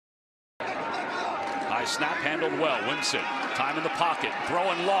Monungai, snap handled well, wins it. Time in the pocket,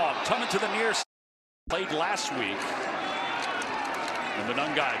 throwing long, coming to the near side. Played last week. And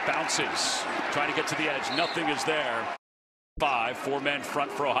Monungai bounces, trying to get to the edge. Nothing is there. 4-men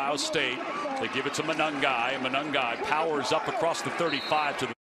front for Ohio State. They give it to Monungai, and Monungai powers up across the 35 to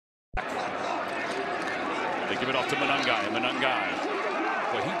the back. They give it off to Monungai, and Monungai,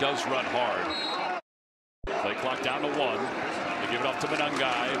 well, he does run hard. Play clock down to 1. They give it off to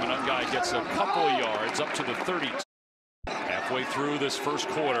Monungai, and Monungai gets a couple of yards up to the 32. Halfway through this first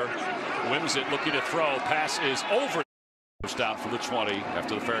quarter, wins it, looking to throw. Pass is over. First down for the 20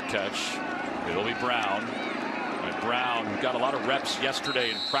 after the fair catch. It'll be Brown. And Brown got a lot of reps yesterday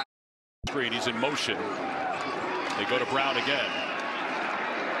in practice. He's in motion. They go to Brown again.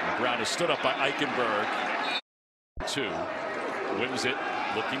 And Brown is stood up by Eichenberg. 2. Wins it,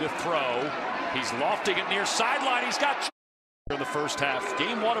 looking to throw. He's lofting it near sideline. He's got in the first half.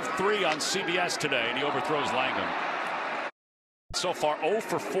 Game 1 of 3 on CBS today, and he overthrows Langham. So far 0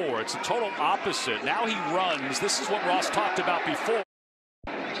 for 4. It's a total opposite. Now he runs. This is what Ross talked about before.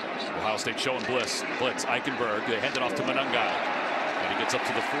 Ohio State showing blitz. Eichenberg. They hand it off to Monungai. And he gets up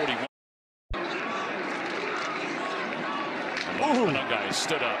to the 41. Monungai is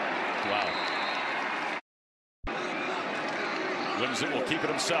stood up. Wow. Wins it, will keep it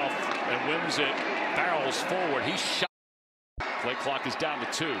himself. And wins it. Barrels forward. He's shot. Play clock is down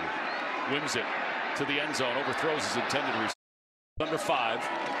to 2. Wins it to the end zone. Overthrows his intended receiver. Under 5.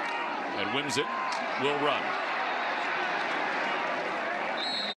 And wins it. Will run.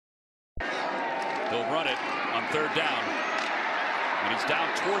 He'll run it on 3rd down. And he's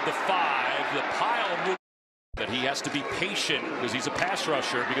down toward the 5. The pile moves. That he has to be patient because he's a pass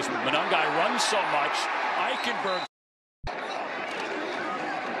rusher, because Monungai runs so much. Eichenberg.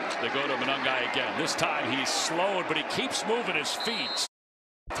 They go to Monungai again. This time he's slowed, but he keeps moving his feet.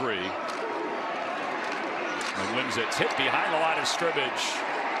 3. And wins it. It's hit behind the line of scrimmage.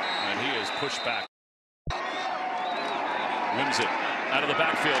 And he is pushed back. Wins it. Out of the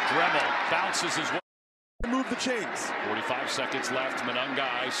backfield. Dremel bounces his way. Move the chains. 45 seconds left.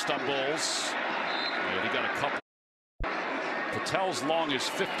 Monungai stumbles. And he got a couple. Patel's long is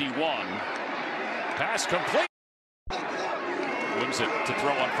 51. Pass complete. Wins it to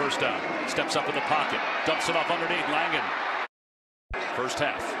throw on 1st down. Steps up in the pocket. Dumps it off underneath. Langan. First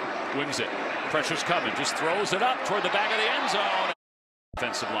half. Wins it. Pressure's coming. Just throws it up toward the back of the end zone.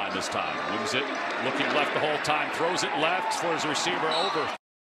 Offensive line this time. Wins it. Looking left the whole time. Throws it left for his receiver over.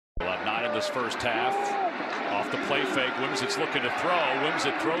 We'll have 9 in this first half. Off the play fake. Wins it's looking to throw. Wins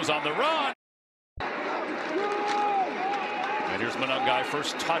it throws on the run. And here's Monungai.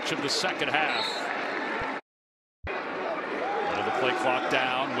 First touch of the second half. The play clock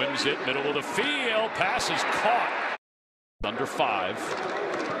down. Wins it. Middle of the field. Pass is caught. Under 5.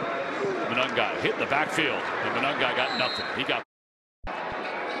 Monungai hit in the backfield, and Monungai got nothing. He got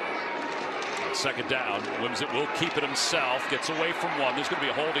 2nd down. Wins it, will keep it himself. Gets away from 1. There's going to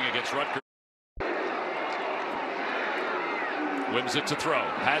be a holding against Rutgers. Wins it to throw.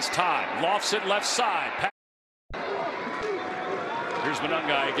 Has time. Lofts it left side. Here's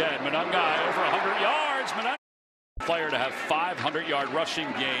Monungai again. Monungai over 100 yards. Player to have 500-yard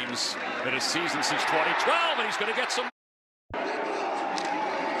rushing games in a season since 2012, and he's going to get some.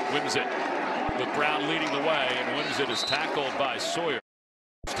 Wins it with Brown leading the way, and wins it is tackled by Sawyer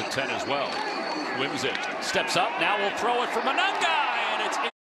to 10 as well. Wins it, steps up, now will throw it for Monungai, and it's in.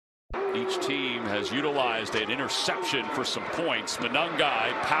 Each team has utilized an interception for some points.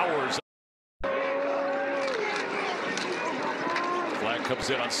 Monungai powers. Flag comes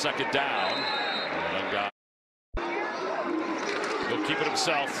in on 2nd down. Monungai. He'll keep it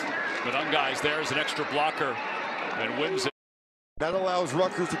himself. Monungai's there as an extra blocker and wins it. That allows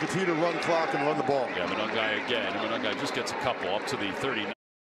Rutgers to continue to run clock and run the ball. Yeah, Monungai again. And Monungai just gets a couple up to the 30.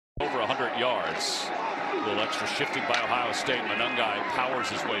 Over 100 yards. A little extra shifting by Ohio State. Monungai powers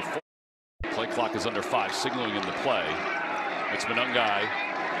his way forward. Play clock is under 5, signaling in the play. It's Monungai.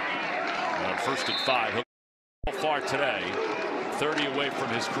 On 1st and 5. He'll go far today. 30 away from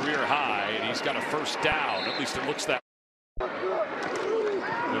his career high, and he's got a 1st down. At least it looks that.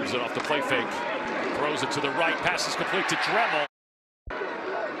 Moves it off the play fake. Throws it to the right. Passes complete to Dremel.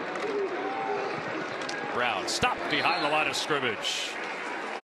 Brown stopped behind the line of scrimmage.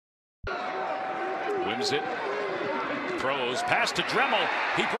 Wins it. Throws. Pass to Dremel.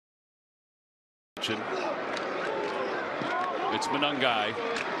 It's Monungai.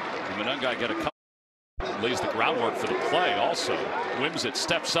 And Monungai get a couple. Lays the groundwork for the play also. Wins it.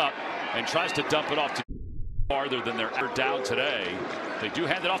 Steps up and tries to dump it off to farther than they're down today. They do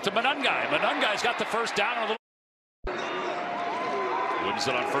hand it off to Monungai. Monungai's got the 1st down. Wins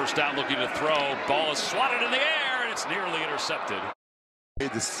it on first down, looking to throw. Ball is swatted in the air, and it's nearly intercepted.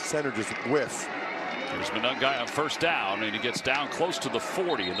 The center just whiff. Here's Monangai on first down, and he gets down close to the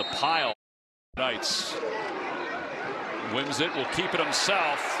 40 in the pile. Knights wins it, will keep it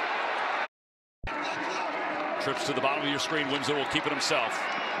himself. Trips to the bottom of your screen, wins it, will keep it himself.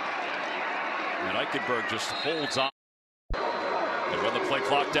 And Eichenberg just holds on. They run the play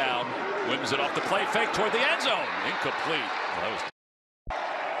clock down. Wins it off the play fake toward the end zone. Incomplete.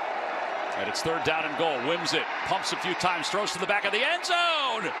 And it's third down and goal. Wins it, pumps a few times, throws to the back of the end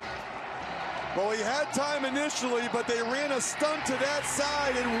zone. Well, he had time initially, but they ran a stunt to that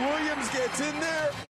side, and Williams gets in there.